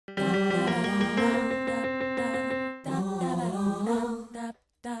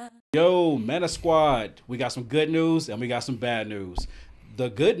Yo, Mana Squad, we got some good news and we got some bad news. The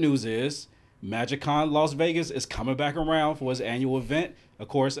good news is MagicCon Las Vegas is coming back around for its annual event. Of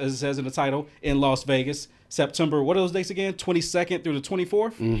course, as it says in the title, in Las Vegas, September, what are those dates again? 22nd through the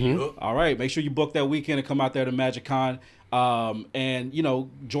 24th? All right, make sure you book that weekend and come out there to MagicCon. And, you know,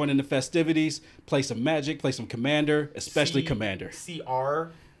 join in the festivities, play some Magic, play some Commander, especially Commander.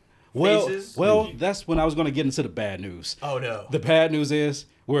 CR faces? Well, that's when I was going to get into the bad news. Oh, no. The bad news is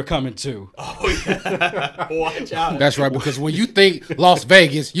we're coming too. Oh, yeah. Watch out. That's right, because when you think Las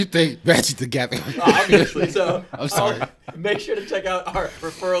Vegas, you think Magic the Gathering. Obviously. So I'm sorry. Make sure to check out our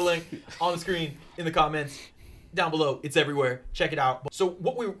referral link on the screen, in the comments, down below. It's everywhere. Check it out. So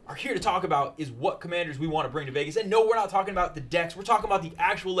what we are here to talk about is what commanders we want to bring to Vegas. And no, we're not talking about the decks. We're talking about the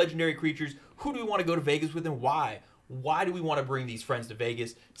actual legendary creatures. Who do we want to go to Vegas with and why? Why do we want to bring these friends to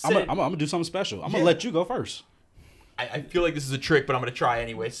Vegas? I'm going to do something special. I'm going to let you go first. I feel like this is a trick, but I'm going to try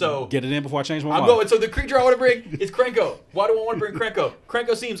anyway. So get it in before I change my mind. I'm going. So the creature I want to bring is Krenko. Why do I want to bring Krenko?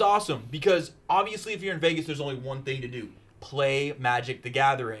 Krenko seems awesome because obviously if you're in Vegas, there's only one thing to do. Play Magic the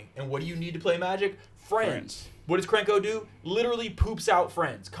Gathering. And what do you need to play Magic? Friends. What does Krenko do? Literally poops out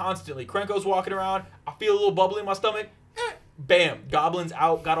friends constantly. Krenko's walking around. I feel a little bubbly in my stomach. Bam. Goblins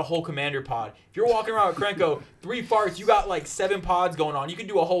out. Got a whole commander pod. If you're walking around with Krenko, 3 farts, you got like 7 pods going on. You can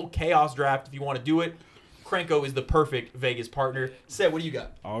do a whole chaos draft if you want to do it. Krenko is the perfect Vegas partner. Seth, what do you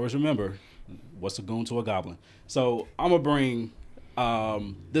got? Always remember, what's a goon to a goblin? So I'm gonna bring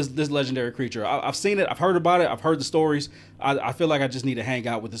this legendary creature. I've seen it. I've heard about it. I've heard the stories. I feel like I just need to hang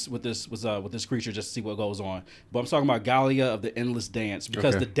out with this creature just to see what goes on. But I'm talking about Galia of the Endless Dance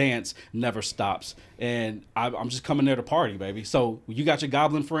because the dance never stops, and I'm just coming there to party, baby. So you got your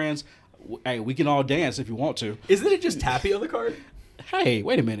goblin friends. Hey, we can all dance if you want to. Isn't it just Tappy on the card? Hey,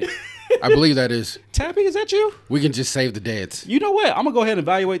 wait a minute. I believe that is. Tappy, is that you? We can just save the dance. You know what? I'm gonna go ahead and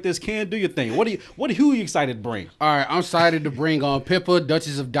evaluate this. Ken, do your thing. Who are you excited to bring? All right, I'm excited to bring on Pippa,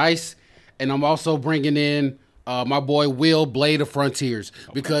 Duchess of Dice, and I'm also bringing in my boy Will, Blade of Frontiers,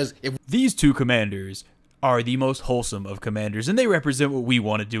 because if these two commanders are the most wholesome of commanders, and they represent what we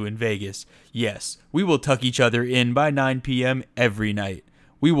want to do in Vegas. Yes, we will tuck each other in by 9 p.m. every night.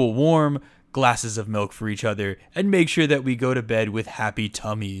 We will warm glasses of milk for each other and make sure that we go to bed with happy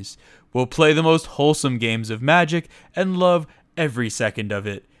tummies. We'll play the most wholesome games of Magic and love every second of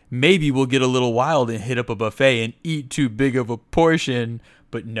it. Maybe we'll get a little wild and hit up a buffet and eat too big of a portion,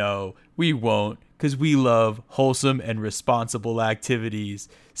 but no, we won't, because we love wholesome and responsible activities.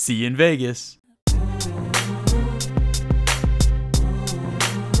 See you in Vegas.